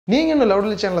நீங்கள் இந்த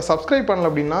லவுடலி சேனலை சப்ஸ்கிரைப் பண்ணல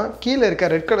அப்படின்னா கீழே இருக்க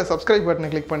ரெட் கலர் சப்ஸ்கிரைப் பட்டனை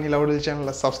கிளிக் பண்ணி லவுடலி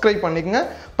சேனலை சப்ஸ்கிரைப் பண்ணிக்கங்க.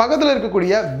 பக்கத்தில்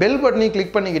இருக்கக்கூடிய பெல் பட்டனையும்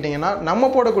கிளிக் பண்ணிக்கிட்டிங்கன்னா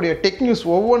நம்ம போடக்கூடிய டெக் நியூஸ்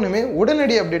ஒவ்வொன்றுமே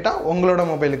உடனடி அப்டேட்டாக உங்களோட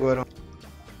மொபைலுக்கு வரும்.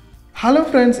 ஹலோ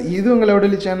ஃப்ரெண்ட்ஸ், இது உங்கள்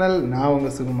லவுடலி சேனல். நான்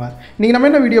உங்கள் சுகுமார். இன்றைக்கி நம்ம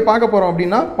என்ன வீடியோ பார்க்க போகிறோம்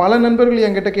அப்படின்னா, பல நண்பர்கள்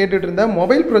என்கிட்ட கேட்டுட்டு இருந்த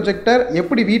மொபைல் ப்ரொஜெக்டர்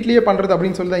எப்படி வீட்லேயே பண்ணுறது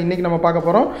அப்படின்னு சொல்லி தான் இன்றைக்கி நம்ம பார்க்க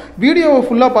போகிறோம். வீடியோவை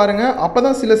ஃபுல்லாக பாருங்கள், அப்போ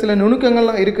தான் சில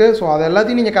நுணுக்கங்கள்லாம் இருக்குது. ஸோ அது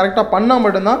எல்லாத்தையும் நீங்கள் கரெக்டாக பண்ணால்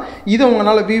மட்டும்தான் இதை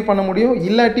உங்களால் வியூ பண்ண முடியும்.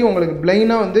 இல்லாட்டி உங்களுக்கு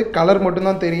பிளைனாக வந்து கலர்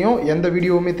மட்டும்தான் தெரியும், எந்த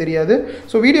வீடியோவுமே தெரியாது.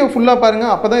 ஸோ வீடியோ ஃபுல்லாக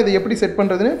பாருங்கள், அப்போ தான் இதை எப்படி செட்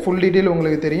பண்ணுறதுன்னு ஃபுல் டீட்டெயில்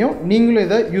உங்களுக்கு தெரியும். நீங்களும்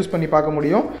இதை யூஸ் பண்ணி பார்க்க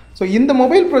முடியும். ஸோ இந்த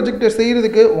மொபைல் ப்ரொஜெக்டர்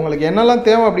செய்கிறதுக்கு உங்களுக்கு என்னெல்லாம்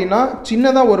தேவை அப்படின்னா,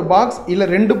 சின்னதாக ஒரு பாக்ஸ் இல்லை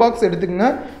 2 பாக்ஸ் எடுத்துக்கங்க.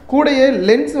 கூடயே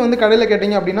லென்ஸ் வந்து கடையில்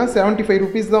கேட்டிங்க அப்படின்னா 75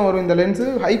 rupees தான் வரும். இந்த லென்ஸு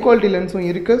ஹை குவாலிட்டி லென்ஸும்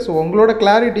இருக்குது. ஸோ உங்களோட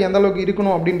கிளாரிட்டி எந்த அளவுக்கு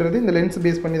இருக்கணும் அப்படின்றது இந்த லென்ஸ்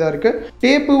பேஸ் பண்ணி தான் இருக்குது.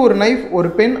 டேப்பு, ஒரு நைஃப், ஒரு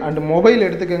பென் அண்ட் மொபைல்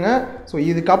எடுத்துக்கோங்க. ஸோ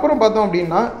இதுக்கப்புறம் பார்த்தோம்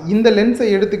அப்படின்னா இந்த லென்ஸை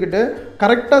எடுத்துக்கிட்டு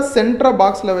கரெக்டாக சென்டராக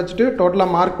பாக்ஸில் வச்சுட்டு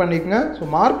டோட்டலாக மார்க் பண்ணிக்கோங்க. ஸோ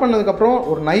மார்க் பண்ணதுக்கப்புறம்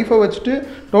ஒரு நைஃபை வச்சுட்டு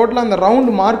டோட்டலாக அந்த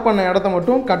ரவுண்டு மார்க் பண்ண இடத்த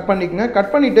மட்டும் கட் பண்ணிக்கோங்க.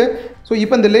 கட் பண்ணிவிட்டு ஸோ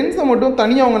இப்போ இந்த லென்ஸை மட்டும்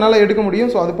தனியாக அவங்களால எடுக்க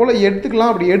முடியும். ஸோ அது போல் எடுத்துக்கலாம்.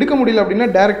 அப்படி எடுக்க முடியல அப்படின்னா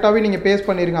டேரெக்டாகவே நீங்கள் பேஸ்ட்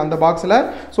பண்ணிடுங்க அந்த பாக்ஸில்.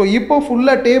 ஸோ இப்போ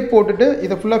ஃபுல்லாக டேப் போட்டுட்டு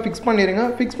இதை ஃபுல்லாக ஃபிக்ஸ் பண்ணிடுங்க.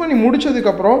 ஃபிக்ஸ் பண்ணி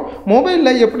முடிச்சதுக்கப்புறம்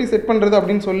மொபைலில் எப்படி செட் பண்ணுறது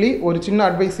அப்படின்னு சொல்லி ஒரு சின்ன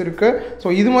அட்வைஸ் இருக்குது. ஸோ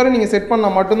இது மாதிரி நீங்கள் செட்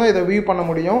பண்ணால் மட்டும்தான் இதை வியூ பண்ண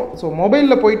முடியும். ஸோ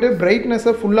மொபைலில் போயிட்டு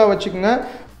பிரைட்னஸை ஃபுல்லாக வச்சுக்கோங்க.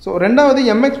 ஸோ ரெண்டாவது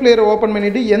MX பிளேயரை ஓப்பன்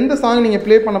பண்ணிவிட்டு எந்த சாங் நீங்கள்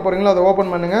ப்ளே பண்ண போகிறீங்களோ அதை ஓப்பன்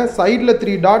பண்ணுங்கள். சைடில்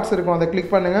 3 டாட்ஸ் இருக்கும், அதை கிளிக்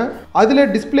பண்ணுங்கள். அதில்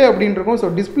டிஸ்பிளே அப்படின்னு இருக்கும். ஸோ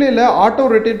டிஸ்பிளேயில் ஆட்டோ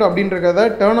ரொட்டேட் அப்படின்றத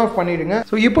டர்ன் ஆஃப் பண்ணிவிடுங்க.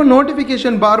 ஸோ இப்போ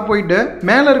நோட்டிஃபிகேஷன் பார் போயிட்டு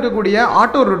மேலே இருக்கக்கூடிய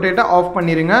ஆட்டோ ரொட்டேட்டை ஆஃப்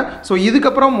பண்ணிடுங்க. ஸோ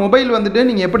இதுக்கப்புறம் மொபைல் வந்துட்டு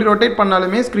நீங்கள் எப்படி ரொட்டேட்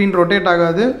பண்ணாலுமே ஸ்க்ரீன் ரொட்டேட்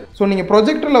ஆகாது. ஸோ நீங்கள்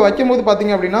ப்ரொஜெக்டரில் வைக்கும் போது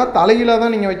பார்த்தீங்க அப்படின்னா தலைகீழாக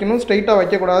தான் நீங்கள் வைக்கணும், ஸ்ட்ரைட்டாக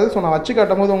வைக்கக்கூடாது. ஸோ நான் வச்சு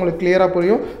காட்டும் போது உங்களுக்கு கிளியராக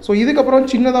புரியும். ஸோ இதுக்கப்புறம்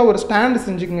சின்னதாக ஒரு ஸ்டாண்டு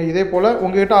செஞ்சுக்கோங்க. இதே போல்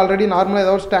உங்கள்கிட்ட ஆல்ரெடி நார்மலாக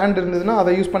ஏதாவது ஒரு ஸ்டாண்ட் இருந்ததுன்னா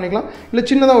அதை யூஸ் பண்ணிக்கலாம். இல்லை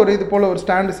சின்னதாக ஒரு இது போல் ஒரு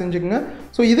ஸ்டாண்டு செஞ்சுக்கோங்க.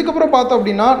 ஸோ இதுக்கப்புறம் பார்த்தோம்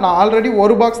அப்படின்னா நான் ஆல்ரெடி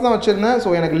ஒரு பாக்ஸ் தான் வச்சுருந்தேன். ஸோ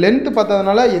எனக்கு லென்த்து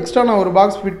பார்த்ததுனால எக்ஸ்ட்ரா நான் ஒரு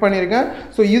பாக்ஸ் ஃபிட் பண்ணியிருக்கேன்.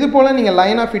 ஸோ இது போல் நீங்கள்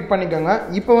லைனாக ஃபிட் பண்ணிக்கோங்க.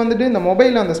 இப்போ வந்துட்டு இந்த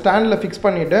மொபைலில் அந்த ஸ்டாண்டில் ஃபிக்ஸ்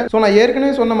பண்ணிவிட்டு ஸோ நான்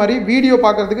ஏற்கனவே சொன்ன மாதிரி வீடியோ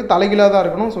பார்க்குறதுக்கு தலைகீழாக தான்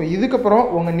இருக்கணும். ஸோ இதுக்கப்புறம்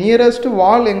உங்கள் நியரஸ்ட்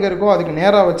வால் எங்கே இருக்கோ அதுக்கு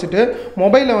நேராக வச்சுட்டு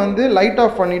மொபைலை வந்து லைட்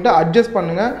ஆஃப் பண்ணிவிட்டு அட்ஜஸ்ட்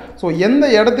பண்ணுங்கள். ஸோ எந்த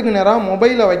இடத்துக்கு நேராக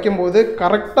மொபைலை வைக்கும்போது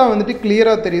கரெக்டாக வந்துட்டு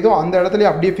கிளியராக தெரியுதோ அந்த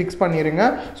இடத்துலையே அப்படியே ஃபிக்ஸ் பண்ணிடுங்க.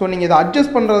 ஸோ நீங்கள் இதை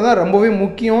அட்ஜஸ்ட் பண்ணுறது தான் ரொம்பவே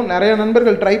முக்கியம். நிறைய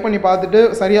நண்பர்கள் ட்ரை பண்ணி பார்த்துட்டு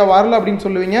சரியாக வரல அப்படின்னு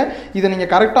சொல்லுவீங்க. இதை நீங்கள்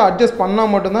கரெக்டாக அட்ஜஸ்ட் பண்ணால்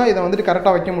மட்டும்தான் இதை வந்துட்டு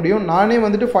கரெக்டாக வைக்க முடியும். நானே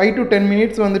வந்துட்டு 5 to 10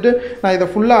 minutes வந்துட்டு நான் இதை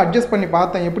ஃபுல்லாக அட்ஜஸ்ட் பண்ணி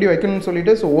பார்த்தேன் எப்படி வைக்கணும்னு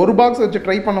சொல்லிட்டு. ஸோ ஒரு பாக்ஸ் வச்சு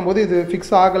ட்ரை பண்ணும்போது இது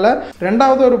ஃபிக்ஸ் ஆகலை.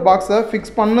 ரெண்டாவது ஒரு பாக்ஸை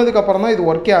ஃபிக்ஸ் பண்ணதுக்கப்புறம் தான் இது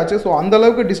ஒர்க்கே ஆச்சு. ஸோ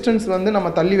அந்தளவுக்கு டிஸ்டன்ஸ் வந்து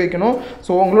நம்ம தள்ளி வைக்கணும்.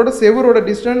 ஸோ உங்களோட செவரோட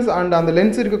டிஸ்டன்ஸ் அண்ட் அந்த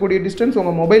லென்ஸ் இருக்கக்கூடிய டிஸ்டன்ஸ்,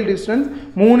 உங்கள் மொபைல் டிஸ்டன்ஸ்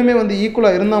மூணுமே வந்து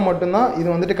ஈக்குவலாக இருந்தால் மட்டும்தான் இது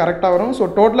வந்துட்டு கரெக்டாக வரும்.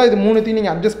 ஸோ டோட்டலாக இது மூணுத்தையும்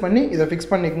நீங்கள் அட்ஜஸ்ட் பண்ணி இதை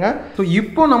ஃபிக்ஸ் பண்ணிக்கங்க. ஸோ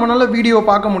இப்போ நம்மளால் வீடியோ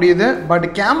பார்க்க முடியுது. பட்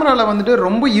கேமராவில் வந்துட்டு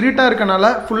ரொம்ப இருட்டாக இருக்கனால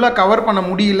ஃபுல்லாக கவர் பண்ண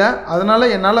முடியல. அதனால்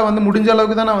என்னால் வந்து முடிஞ்ச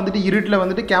அளவுக்கு தான் நான் வந்துட்டு இருட்டில்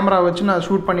வந்துட்டு கேமரா வச்சு நான்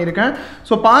ஷூட் பண்ணியிருக்கேன்.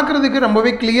 ஸோ பார்க்குறதுக்கு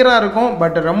ரொம்பவே கிளியராக இருக்கும்.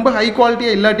 பட் ரொம்ப ஹை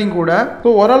குவாலிட்டியாக இல்லாட்டியும் கூட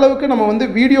ஸோ ஓரளவுக்கு நம்ம வந்து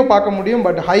வீடியோ பார்க்க முடியும்.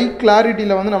 பட் ஹை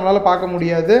கிளாரிட்டியில் வந்து நம்மளால் பார்க்க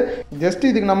முடியாது. ஜஸ்ட்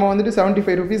இதுக்கு நம்ம வந்துட்டு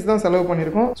 75 rupees தான் செலவு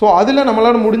பண்ணியிருக்கோம். ஸோ அதில்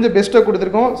நம்மளால் முடிஞ்ச பெஸ்ட்டை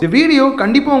கொடுத்துருக்கோம். இந்த வீடியோ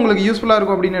கண்டிப்பாக உங்களுக்கு யூஸ்ஃபுல்லாக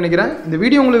இருக்கும் அப்படின்னு நினைக்கிறேன். இந்த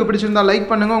வீடியோ உங்களுக்கு பிடிச்சிருந்தா லைக்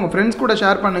பண்ணுங்கள், உங்கள் ஃப்ரெண்ட்ஸ் கூட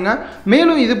ஷேர் பண்ணுங்கள்.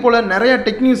 மேலும் இது போல் நிறைய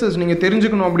டெக் நியூஸஸ் நீங்கள்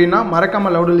தெரிஞ்சுக்கணும் அப்படின்னா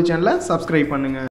மறக்காமல் லவுடலி சேனலை சப்ஸ்கிரைப் பண்ணுங்கள்.